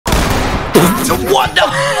What the?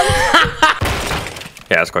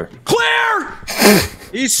 Yeah, it's clear. Clear!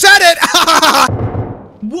 He said it!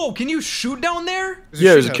 Whoa, can you shoot down there?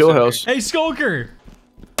 Yeah, there's a kill house. Hey, Skulker.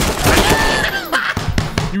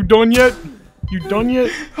 You done yet? You done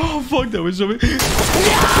yet? Oh, fuck, that was so big.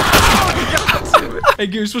 Hey,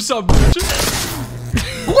 Goose, what's up? My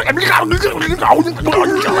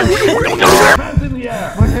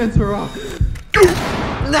hands are up.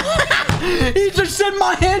 He just said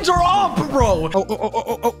my hands are up, bro.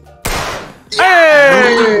 Oh.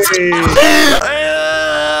 Hey!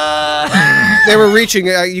 They were reaching.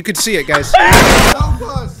 You could see it, guys.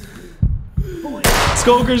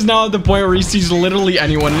 Skulker's now at the point where he sees literally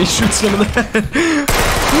anyone and he shoots them in the head.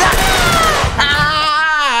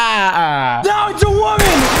 No, it's a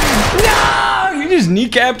woman! No! You just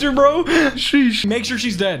kneecapped her, bro. Sheesh. Make sure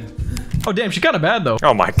she's dead. Oh, damn, she kind of bad, though.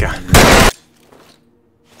 Oh my god.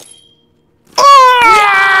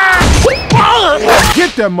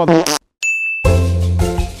 Get that mother.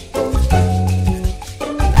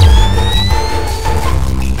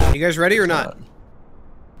 You guys ready or not?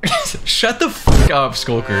 Shut the fuck up,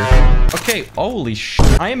 Skulker. Okay, holy shit.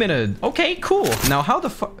 I am in a... Okay, cool. Now, how the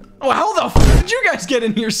fuck... Oh, how the fuck did you guys get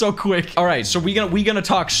in here so quick? All right, so we gonna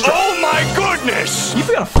talk... Oh my goodness! You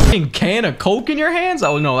got a fucking can of Coke in your hands?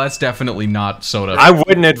 Oh, no, that's definitely not soda. I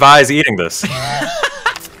wouldn't advise eating this.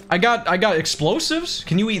 I got explosives.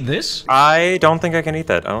 Can you eat this? I don't think I can eat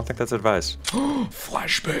that. I don't think that's advised.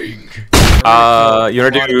 Flashbang. You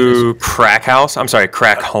wanna do crack house? I'm sorry,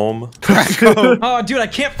 crack home. Oh, dude, I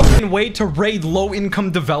can't fucking wait to raid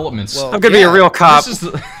low-income developments. Well, I'm gonna be a real cop. This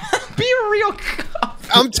is the be a real cop.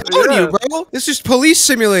 I'm telling you, bro. This is police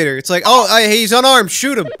simulator. It's like, oh, he's unarmed.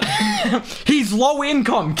 Shoot him. He's low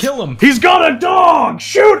income. Kill him. He's got a dog!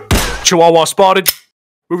 Shoot! Chihuahua spotted.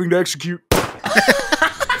 Moving to execute.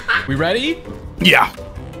 We ready? Yeah.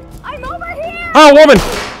 I'm over here! Oh, woman!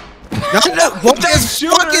 No, what is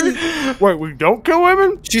fucking... Wait, we don't kill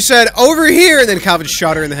women? She said, over here, and then Calvin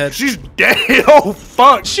shot her in the head. She's dead. Oh,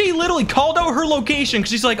 fuck. She literally called out her location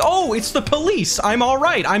because she's like, oh, it's the police. I'm all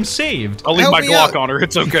right. I'm saved. I'll leave Help my me Glock out. on her.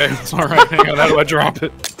 It's okay. It's all right. Hang on. How do I drop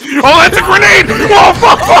it? Oh, that's a grenade! Oh,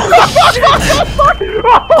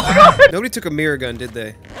 fuck! Nobody took a mirror gun, did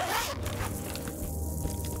they?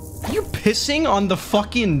 Are you pissing on the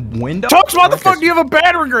fucking window? Tux, why the fuck do you have a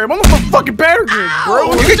battering ram? I'm the fucking battering ram,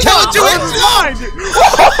 bro. You can tell it to it!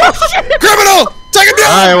 Criminal! Take him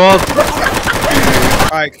down! Alright, well.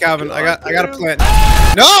 Alright, Calvin, I got a plan.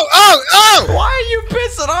 No! Oh! Why are you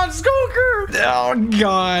pissing on Skulker? Oh,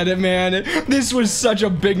 God, man. This was such a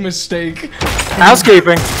big mistake.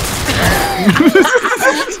 Housekeeping.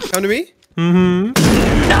 Come to me?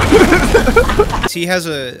 He has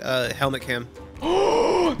a helmet cam.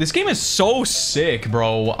 This game is so sick,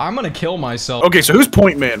 bro. I'm gonna kill myself. Okay, so who's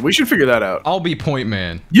point man? We should figure that out. I'll be point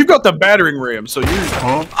man. You've got the battering ram, so you're...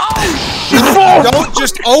 Don't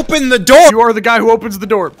just open the door! You are the guy who opens the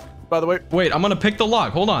door, by the way. Wait, I'm gonna pick the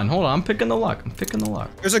lock. Hold on. I'm picking the lock.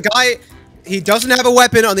 There's a guy, he doesn't have a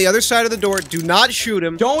weapon on the other side of the door. Do not shoot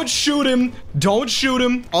him. Don't shoot him. Don't shoot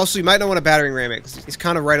him. Also, you might not want to battering ram it, 'cause he's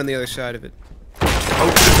kind of right on the other side of it.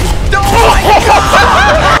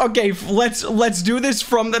 Okay, let's do this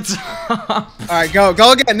from the top. Alright, go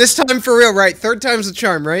again. This time for real, right? Third time's the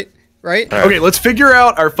charm, right? Right? Okay, let's figure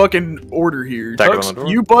out our fucking order here. Attack on the Tux, door.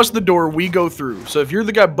 you bust the door, we go through. So if you're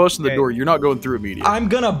the guy busting the Okay. door, you're not going through immediately. I'm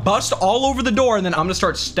gonna bust all over the door and then I'm gonna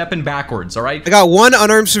start stepping backwards, all right? I got one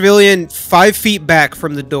unarmed civilian 5 feet back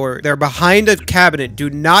from the door. They're behind a cabinet. Do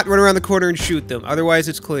not run around the corner and shoot them. Otherwise,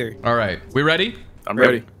 it's clear. All right, we ready? I'm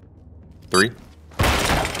ready. 3.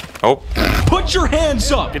 Oh. Put your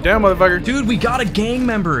hands up. Get down, motherfucker. Dude, we got a gang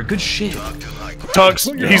member. Good shit. Tux,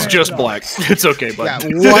 he's just black. It's okay, bud. Yeah,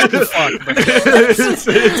 what the fuck?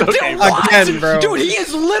 it's okay. Again, bro. Dude, he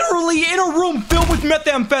is literally in a room filled with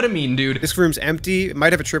methamphetamine, dude. This room's empty. It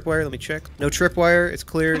might have a tripwire. Let me check. No tripwire. It's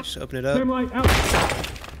clear. Just open it up. What?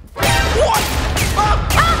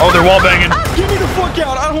 Oh, they're wall banging. Get me the fuck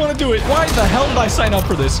out. I don't want to do it. Why the hell did I sign up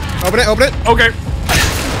for this? Open it. Open it. Okay.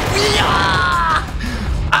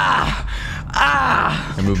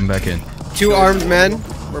 I'm moving back in. 2 armed men.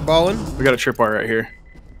 We're balling. We got a tripwire right here.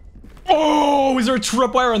 Oh, is there a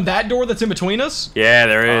tripwire on that door that's in between us? Yeah,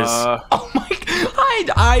 there is. Oh my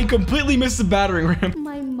god. I completely missed the battering ram.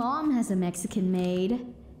 My mom has a Mexican maid.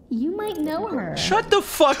 You might know her. Shut the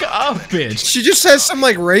fuck up, bitch. She just says some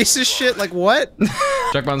like racist shit. Like what?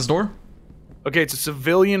 Check behind this door. Okay, it's a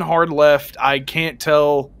civilian hard left. I can't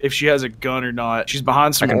tell if she has a gun or not. She's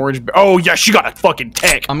behind some orange... Oh, yeah, she got a fucking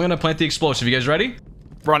tech. I'm gonna plant the explosive. You guys ready?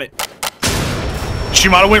 Run it. She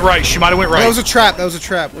might have went right. She might have went right. That was a trap. That was a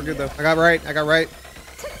trap. We're good though. I got right. I got right.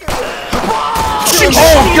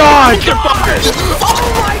 Oh God! Oh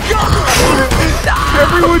my god!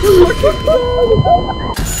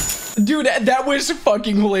 Dude, that was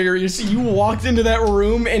fucking hilarious. You walked into that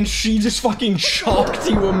room and she just fucking shocked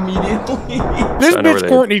you immediately. This bitch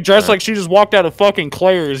Courtney dressed like she just walked out of fucking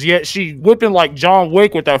Claire's, yet she whipping like John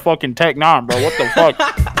Wick with that fucking Tech 9, bro. What the fuck?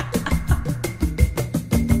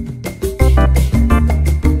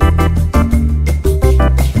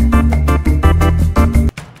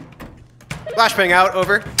 Flashbang out,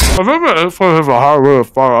 over. I think it's a high rate of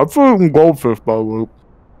fire. I'm feeling goldfish, by the way.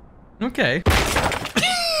 Okay.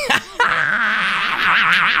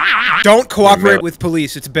 Don't cooperate with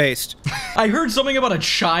police, it's based. I heard something about a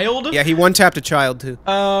child. Yeah, he one-tapped a child, too.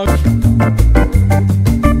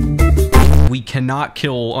 We cannot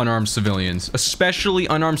kill unarmed civilians, especially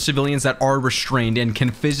unarmed civilians that are restrained and can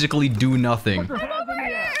physically do nothing.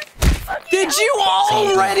 Did you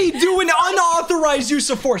already do an unauthorized use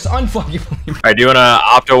of force? Unfucking. Alright, do you wanna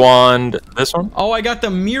opto wand this one? Oh, I got the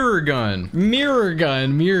mirror gun. Mirror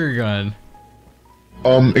gun, mirror gun.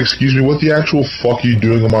 Excuse me, what the actual fuck are you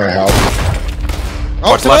doing in my house?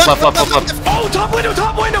 Oh, Left. Oh, top window,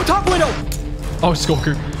 top window, top window! Oh,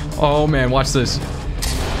 Skulker. Oh, man, watch this.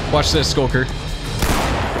 Watch this, Skulker.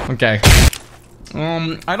 Okay.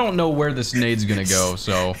 I don't know where this nade's gonna go,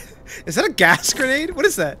 so... Is that a gas grenade? What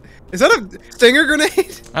is that? Is that a stinger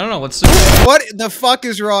grenade? I don't know, let's see. What the fuck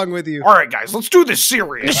is wrong with you? All right, guys, let's do this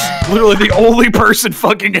serious. Literally the only person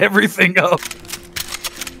fucking everything up.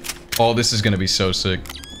 Oh, this is gonna be so sick.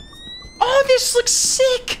 Oh, this looks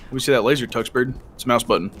sick! We see that laser, TuxBird. It's a mouse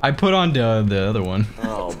button. I put on the other one.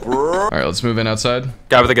 Oh, bro. Alright, let's move in outside.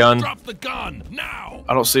 Guy with a gun. Drop the gun now.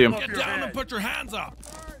 I don't see him. Get down and put your hands up.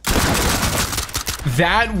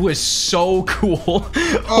 That was so cool.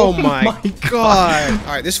 Oh my god.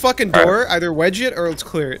 Alright, this fucking door, either wedge it or let's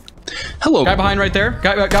clear it. Hello. Guy behind right there.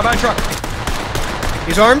 Guy behind truck.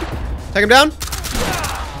 He's armed. Take him down.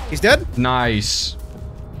 He's dead. Nice.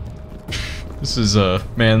 This is,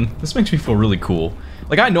 man, this makes me feel really cool.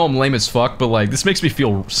 Like, I know I'm lame as fuck, but, like, this makes me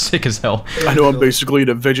feel sick as hell. I know I'm basically in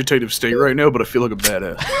a vegetative state right now, but I feel like a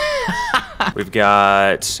badass. We've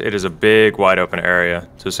got, it is a big, wide open area.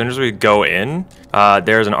 So as soon as we go in,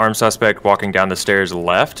 there's an armed suspect walking down the stairs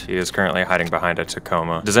left. He is currently hiding behind a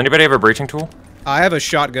Tacoma. Does anybody have a breaching tool? I have a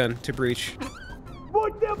shotgun to breach.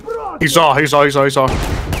 He saw. It's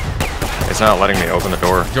not letting me open the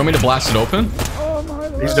door. Do you want me to blast it open?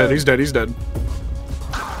 He's dead.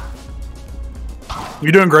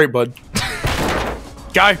 You're doing great, bud.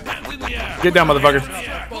 Guy, get down, motherfucker.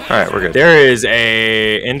 Alright, we're good. There is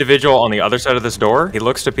a individual on the other side of this door. He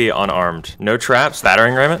looks to be unarmed. No traps,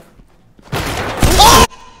 battering ram it.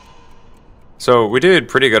 So we did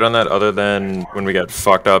pretty good on that other than when we got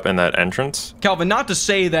fucked up in that entrance. Calvin, not to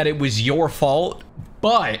say that it was your fault,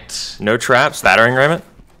 but... No traps, battering ram it.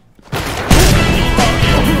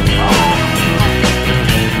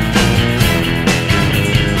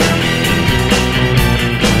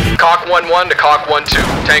 Cock 1-1 to cock 1-2.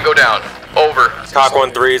 Tango down. Over. Cock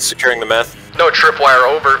 1-3 is securing the meth. No tripwire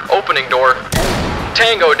over. Opening door.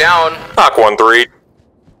 Tango down. Cock 1-3.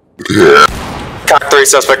 Cock 3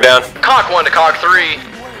 suspect down. Cock 1 to cock 3.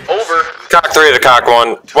 Over. Cock 3 to cock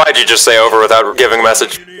 1. Why'd you just say over without giving a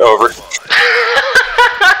message? Over.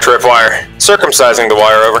 Tripwire. Circumcising the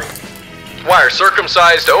wire over. Wire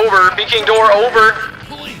circumcised over. Peeking door over.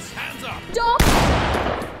 Police, hands up.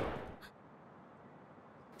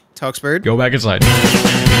 TuxBird. Go back inside.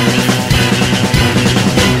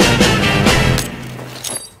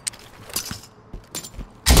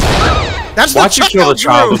 That's Why'd you kill the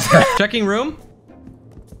child? Checking room.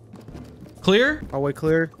 Clear. Hallway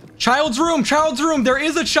clear. Child's room, child's room. There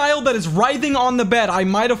is a child that is writhing on the bed. I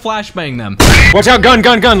might have flashbanged them. Watch out,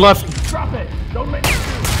 gun, left. Drop it. Don't make it.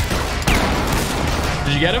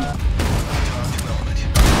 Did you get him?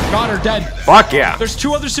 Got her, dead. Fuck yeah. There's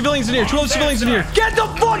two other civilians in here. Get the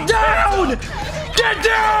fuck down! Get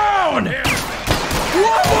down!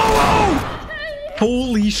 Whoa!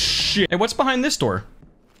 Holy shit. Hey, what's behind this door?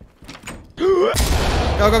 Go.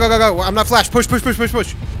 I'm not flash. Push.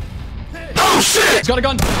 Oh shit! He's got a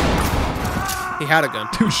gun. He had a gun.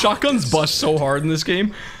 Dude, shotguns bust so hard in this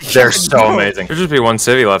game. They're so amazing. There'd just be one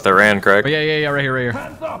civvy left that ran, Craig. Oh, yeah, right here.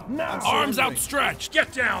 Hands up now. Arms outstretched.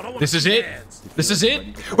 Get down. This is it. This is it.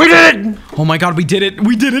 We did it! Oh my god, we did it.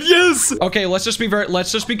 We did it, yes! Okay, let's just be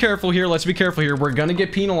careful here. We're gonna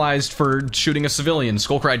get penalized for shooting a civilian.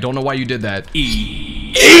 Skullcry, I don't know why you did that.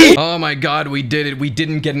 Oh my god, we did it. We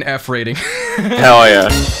didn't get an F rating. Hell yeah.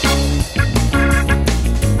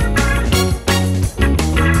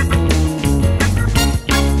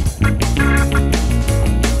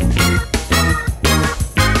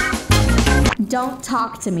 Don't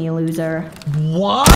talk to me, loser. What?